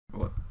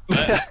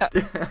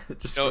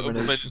Just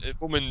a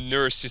woman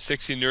nurse, a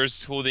sexy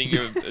nurse holding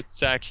a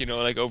sack, you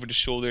know, like over the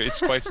shoulder. It's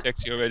quite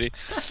sexy already.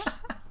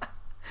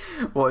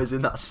 What is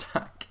in that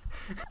sack?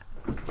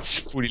 It's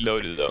fully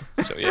loaded though,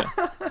 so yeah.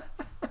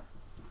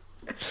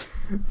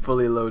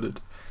 Fully loaded.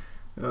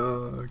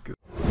 Oh, good.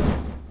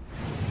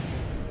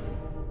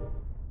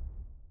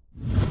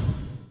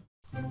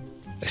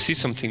 I see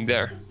something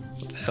there.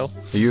 What the hell?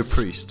 Are you a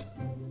priest?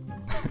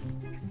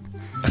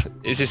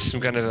 Is this some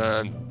kind of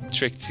a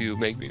trick to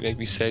make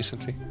me say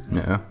something?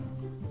 No.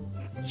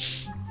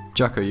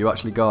 Jacko, are you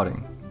actually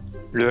guarding?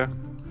 Yeah.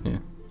 Yeah.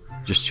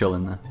 Just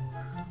chilling there.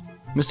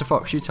 Mr.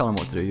 Fox, you tell him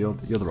what to do.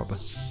 You're the robber.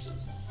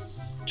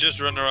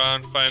 Just run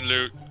around, find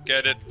loot,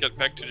 get it, get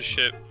back to the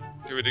ship,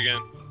 do it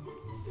again.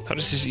 How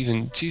does this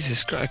even...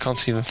 Jesus Christ, I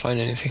can't even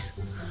find anything.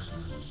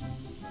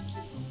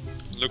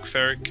 Look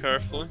very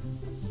carefully.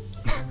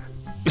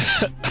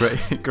 Great.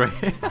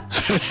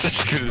 That's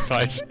such good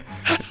advice.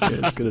 Yeah,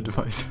 it's good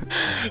advice.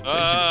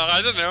 I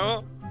don't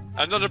know.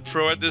 I'm not a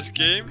pro at this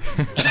game.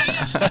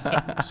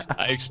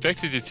 I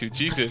expected it to,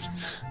 Jesus.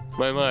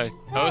 My.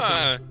 How was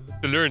I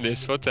supposed to learn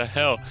this? What the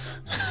hell?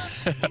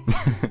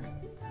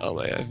 Oh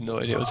my, I have no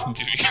idea what I'm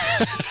doing.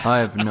 I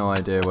have no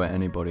idea where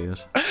anybody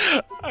is.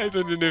 I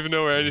don't even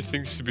know where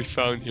anything's to be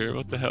found here.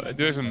 What the hell? I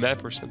do have a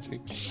map or something.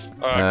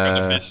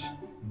 Kind of fish.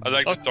 I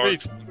like the dark.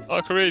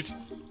 Oh, great.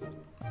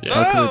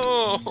 Yeah.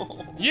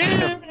 No!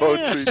 Yeah!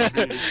 Poetry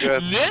again.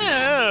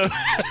 No!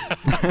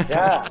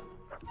 Yeah.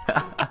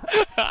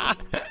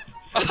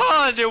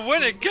 Ah, they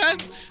win again!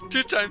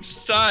 2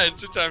 times tie and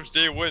 2 times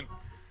they win.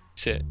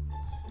 That's it.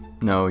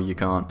 No, you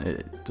can't.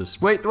 It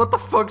just... Wait, what the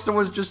fuck?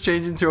 Someone's just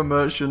changed into a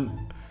merchant.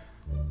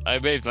 I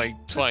made like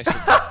twice.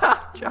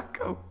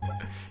 Jacko.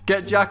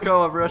 Get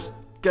Jacko, arrest.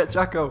 Get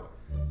Jacko.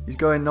 He's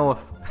going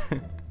north.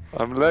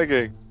 I'm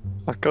lagging.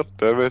 Oh, God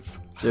damn it.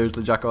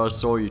 Seriously, Jacko, I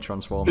saw you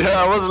transform.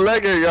 Yeah, I was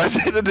lagging. I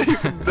didn't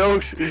even know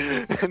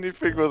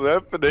anything was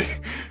happening.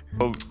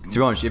 To be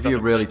honest, if you're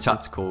really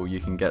tactical,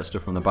 you can get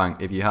stuff from the bank.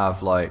 If you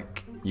have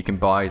like, you can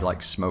buy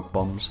like smoke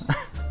bombs,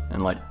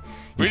 and like,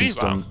 you really? can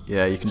stun. Wow.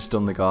 Yeah, you can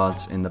stun the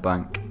guards in the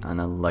bank and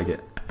then leg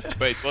it.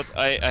 Wait, what?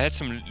 I had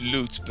some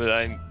loot, but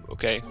I'm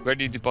okay. Where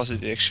did you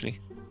deposit it actually?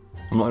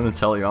 I'm not gonna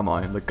tell you, am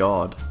I? The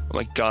guard. Oh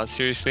my God,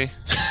 seriously?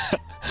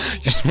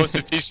 You're supposed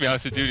to teach me how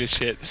to do this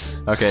shit.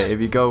 Okay,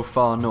 if you go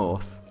far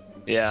north.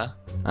 Yeah.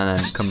 And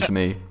then come to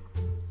me.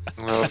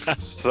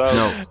 So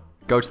No,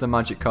 go to the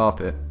magic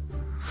carpet.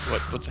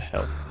 What the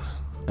hell?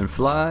 And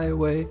fly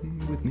away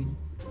with me.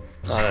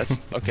 Oh,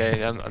 that's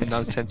okay. I'm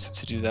now tempted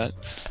to do that.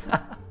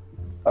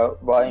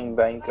 Buying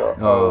banker.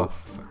 Oh,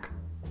 fuck.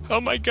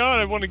 Oh my God,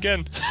 I won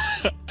again.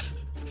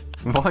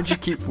 Why'd you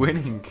keep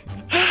winning?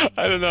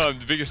 I don't know. I'm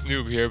the biggest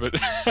noob here, but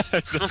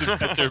it doesn't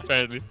matter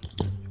apparently.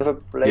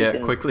 Yeah,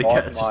 quickly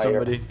get to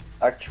somebody.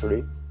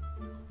 Actually.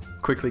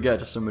 Quickly get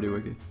to somebody,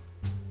 Wiki.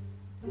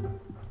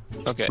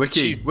 Okay.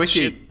 Wiki, Jeez,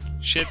 Wiki.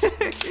 Shit.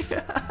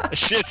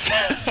 Shit.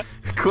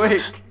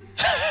 Quick.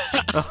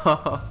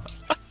 Oh.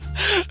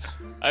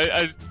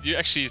 You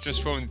actually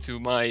transformed into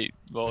my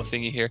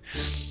thingy here.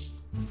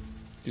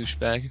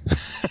 Douchebag.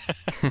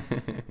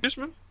 Yes,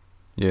 man.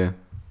 Yeah.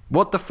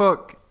 What the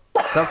fuck?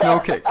 That's no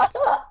kick.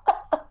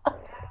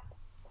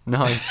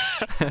 Nice.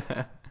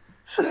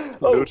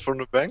 loot from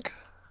the bank.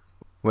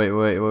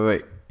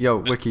 Wait. Yo,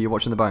 Wiki, you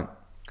watching the bank?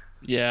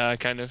 Yeah,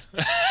 kind of.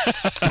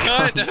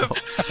 Kind of.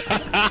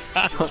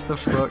 What the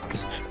fuck?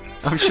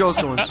 I'm sure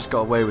someone's just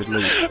got away with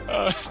loot.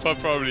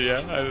 Probably,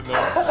 yeah. I don't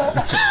know.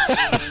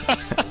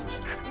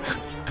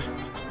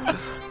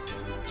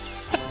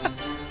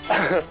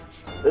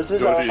 This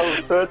is our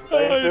third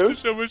Oh, this playthrough. is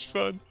so much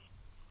fun.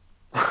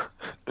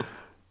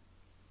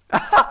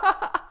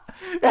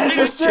 You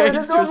just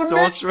changed to a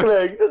sorceress.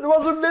 It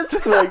was a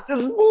misclick. This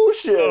is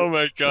bullshit. Oh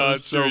my God,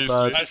 was so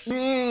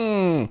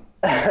seriously.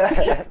 bad.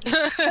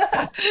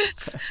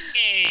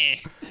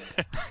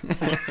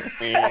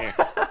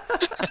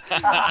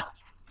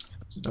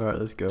 Alright,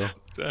 let's go.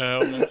 The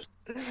hell, man?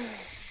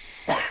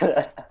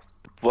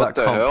 What That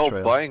the comp hell?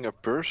 trail. Buying a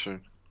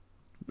person?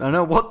 I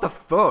know, what the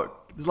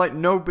fuck? There's like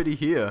nobody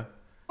here.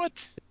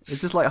 What?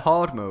 It's just like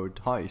hard mode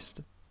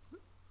heist.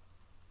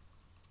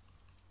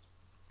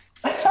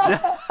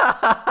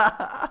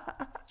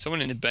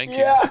 Someone in the bank.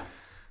 Yeah.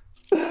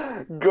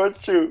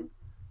 Got you.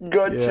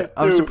 Got you Yeah, too.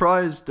 I'm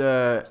surprised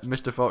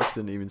Mr. Fox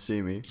didn't even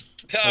see me.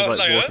 I was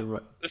like, walking huh?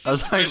 right. This I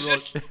was is like,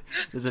 suspicious. look,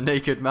 there's a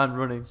naked man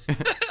running.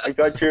 I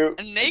got you.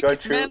 A I naked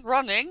got you. man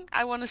running?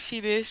 I wanna see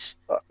this.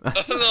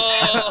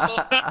 Hello.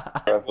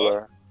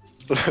 Traveler.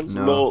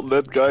 No. Lol,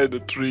 that guy in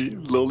the tree,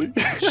 lolly.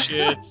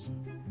 Shit.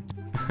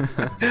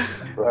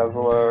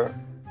 Traveler.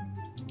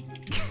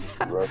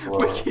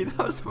 Wiki, that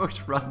was the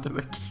most random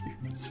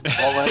accuse.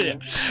 Yeah.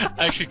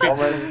 I actually couldn't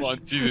Woman. move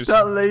on. Jesus.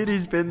 That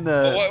lady's been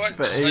there What?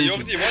 for You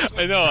ages.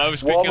 I know. I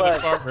was picking on the Woman.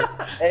 farmer.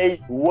 A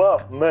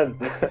woman.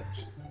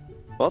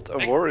 What? A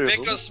warrior?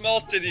 Big or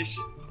small titties.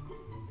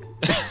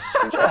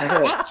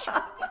 What?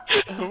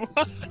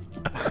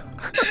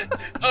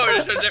 Oh,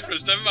 there's a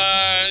difference. Never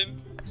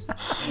mind.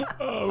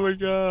 Oh my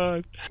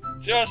God.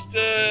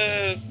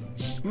 Justice!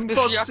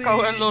 This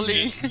Jacko and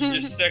Lolly.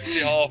 You sexy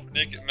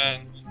half-naked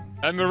man.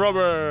 I'm a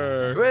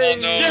robber! Oh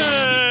no!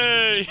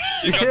 Yay!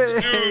 You got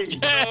the news!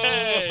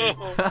 Yay!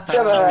 No.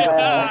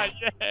 Ah,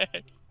 yay!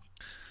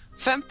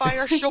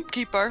 Vampire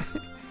shopkeeper.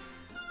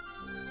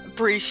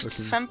 Priest.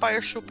 Okay.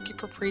 Vampire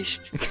shopkeeper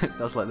priest.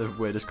 That's like the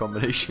weirdest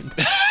combination.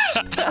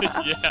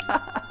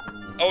 Yeah.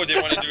 Oh, they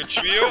want to do a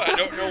trio? I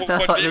don't know Like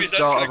what the baby that's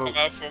start gonna of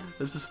come out from.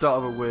 It's the start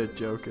of a weird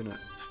joke, isn't it?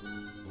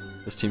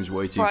 This team's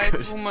way too Quiet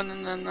good. woman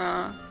and then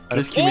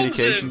This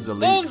communications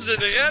Onzin! elite. Onzin,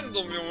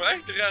 random jongen,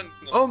 echt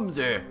random.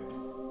 Omze!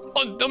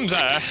 Oh, dum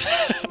there.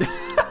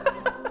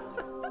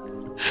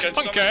 Can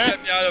someone Okay.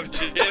 get me out of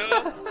jail?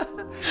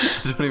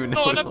 I don't even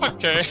know. Oh, what that's it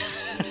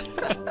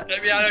okay. Get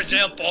me out of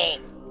jail, Paul!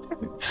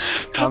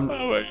 Oh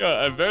my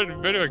god, where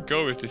do I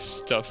go with this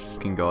stuff?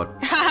 Fucking god.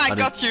 I didn't-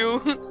 got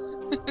you.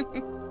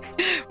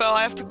 Well,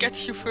 I have to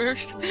catch you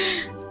first. You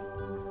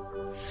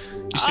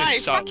should Aye,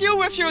 stop. fuck you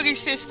with your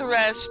resist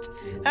arrest.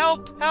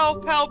 Help,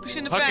 help, help, he's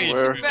in the How can bank, you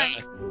he's in Where? the do bank.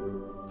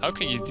 that? How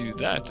can you do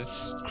that?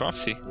 That's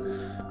crafty.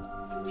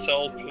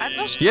 Sell, I'm not-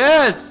 please.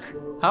 Yes!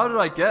 How did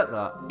I get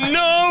that?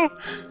 No!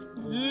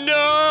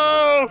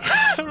 No!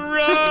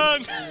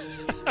 Run!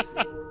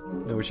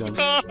 No chance.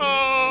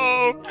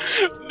 No!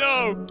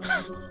 No!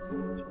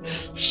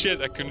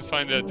 Shit, I couldn't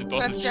find the Let's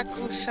deposit. check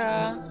who's,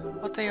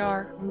 what they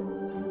are.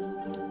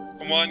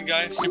 Come on,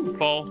 guys. Super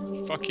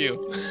Paul, fuck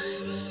you.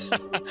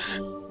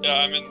 Yeah,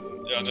 I'm in.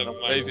 Yeah, never Stop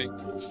mind.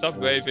 waving. Stop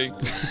waving.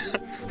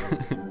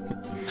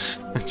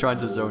 I'm trying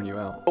to zone you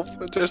out. Oh,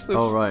 for Justice.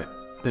 Oh right.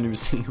 Didn't even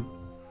see him.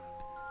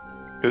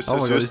 Justice, Oh my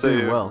god, you he's stay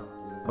doing here. well.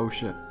 Oh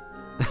shit.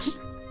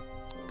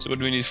 So what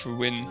do we need for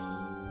win?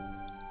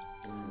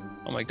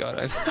 Oh my god,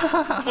 I've...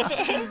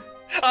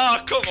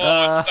 Ah, come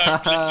on,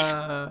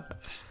 spam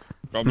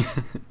clicking.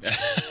 Rob.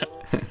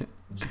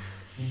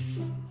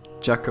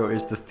 Jacko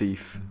is the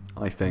thief,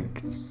 I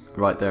think.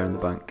 Right there in the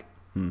bank.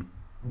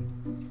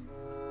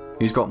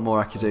 Who's got more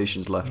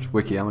accusations left?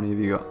 Wiki, how many have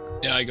you got?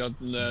 Yeah, I got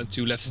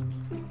 2 left.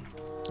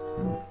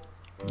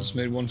 Just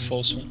made 1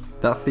 false one.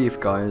 That thief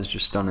guy is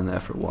just standing there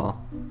for a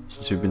while,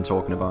 since we've been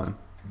talking about him.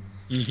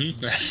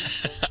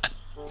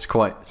 Mm-hmm. It's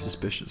quite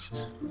suspicious.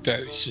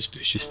 Very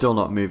suspicious. She's still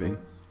not moving.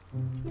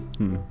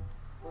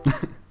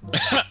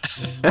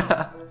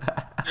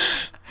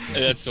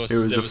 That's so, It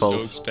was that a was so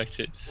false.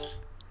 expected.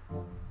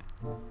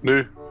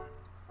 Nu.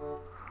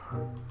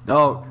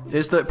 Oh,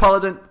 it's the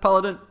paladin!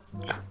 Paladin!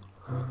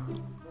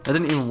 It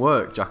didn't even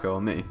work, Jacko,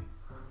 on me.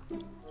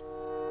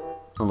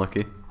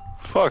 Unlucky.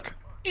 Fuck.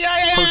 Yeah,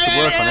 yeah, Supposed to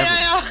work on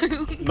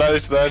yeah.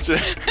 Nice, Nigel.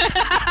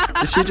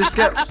 Did she just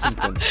get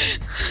something?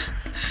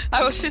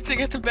 I was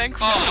sitting at the bank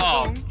for Oh, so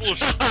long.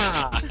 bullshit.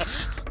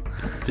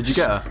 Did you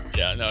get her?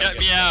 Yeah, no. Get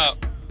me out.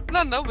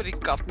 No, nobody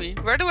got me.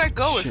 Where do I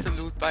go with the Shit.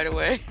 loot, by the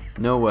way?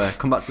 Nowhere.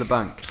 Come back to the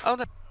bank. Oh,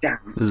 the Damn.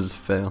 This is a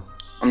fail.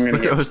 I'm gonna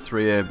Look get at us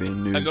three here being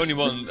noobs. I'm the only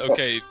one.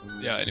 Okay,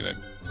 yeah, anyway.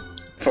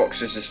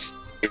 Fox is just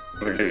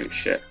loot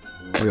shit.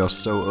 We are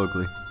so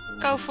ugly.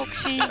 go,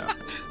 Foxy.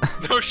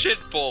 No shit,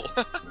 Paul.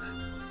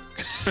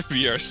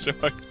 We are so.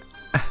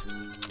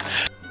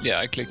 Yeah,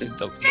 I clicked it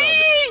double. Nee,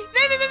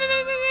 nee, nee, nee, nee,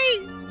 nee,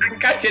 nee. I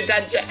got you,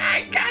 Danje.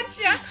 I got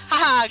you.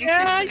 Haha,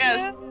 resist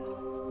arrest.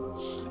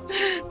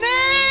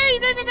 Nee,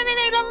 nee, nee, nee, nee,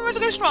 nee, laat me met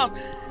rust, man.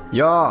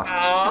 Ja!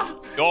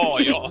 Oh. Ja,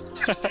 ja.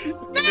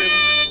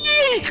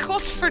 Nee,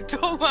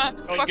 godverdomme.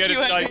 Fuck get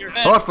you, it, Tiger.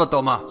 Henry.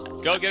 Godverdomme!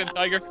 Go get him,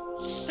 Tiger.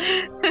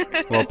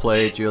 Well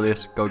played,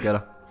 Julius. Go get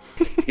her.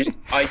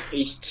 I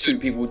chased 2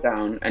 people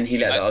down and he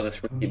let the other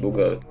 3 people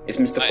go. It's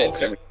Mr. Fox.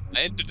 I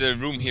entered the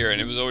room here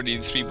and it was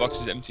already 3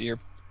 boxes empty here.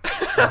 We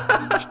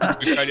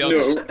tried the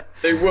others. No,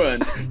 they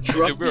weren't.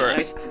 Trust They were.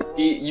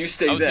 me, you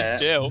stay I was there. in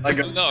jail. I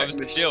got No, I was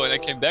in jail and I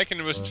came back and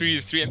there was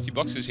three empty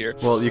boxes here.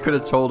 Well, you could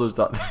have told us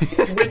that.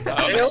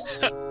 Jail?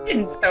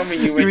 Didn't tell me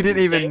you went We didn't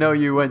to even jail. know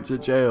you went to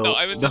jail. No,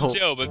 I went No. to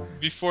jail, but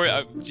before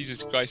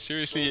Jesus Christ,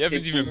 seriously, you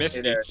haven't even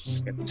missed me.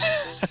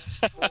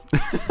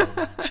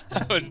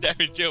 I was there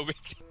in jail with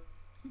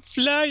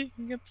I'm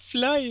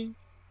flying.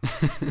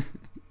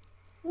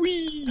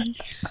 Whee!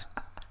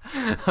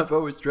 I've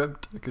always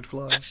dreamt I could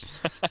fly.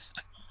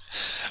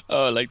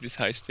 Oh, I like this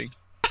heist thing.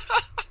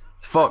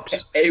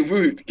 Fox, Hey,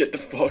 Woot, get the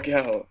fuck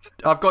out.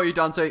 I've got you,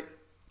 Dante.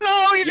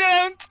 No, you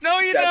don't. No,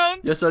 you That-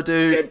 don't. Yes, I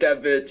do. Get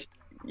that bitch.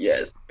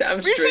 Yes,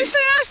 damn straight. Resist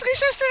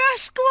the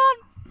rest, come on.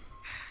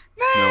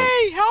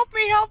 Nee, help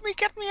me,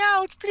 get me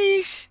out,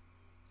 please.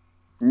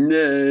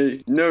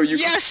 No, you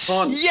Yes,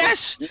 can't.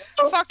 yes.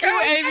 No, Fuck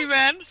you, Amy,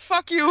 man.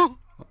 Fuck you.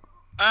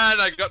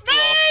 And I got the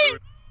last food.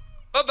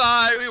 Bye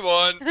bye, we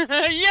won.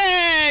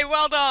 Yay,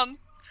 well done.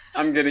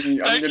 I'm getting.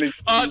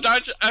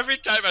 Dodge, every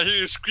time I hear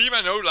you scream,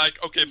 I know, like,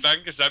 okay,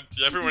 bank is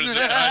empty. Everyone is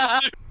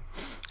like,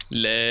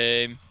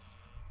 Lame.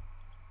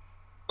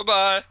 bye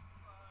bye.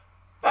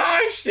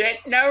 Oh shit!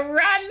 No,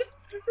 run,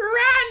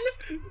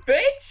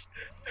 bitch!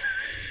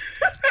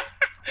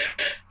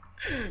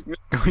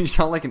 You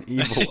sound like an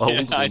evil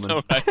old Yeah, I woman.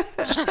 know, right?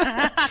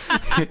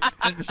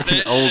 Like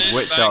an old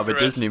witch out of a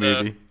Disney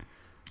movie.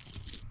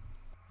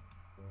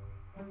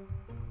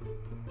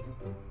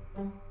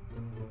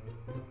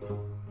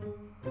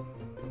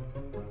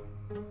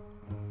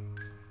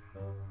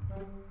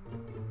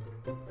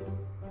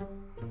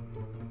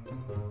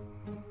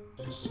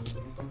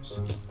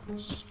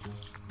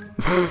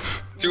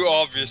 Too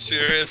obvious.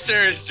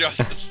 Serious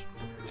justice.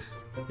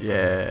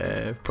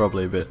 Yeah,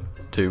 probably a bit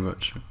too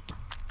much.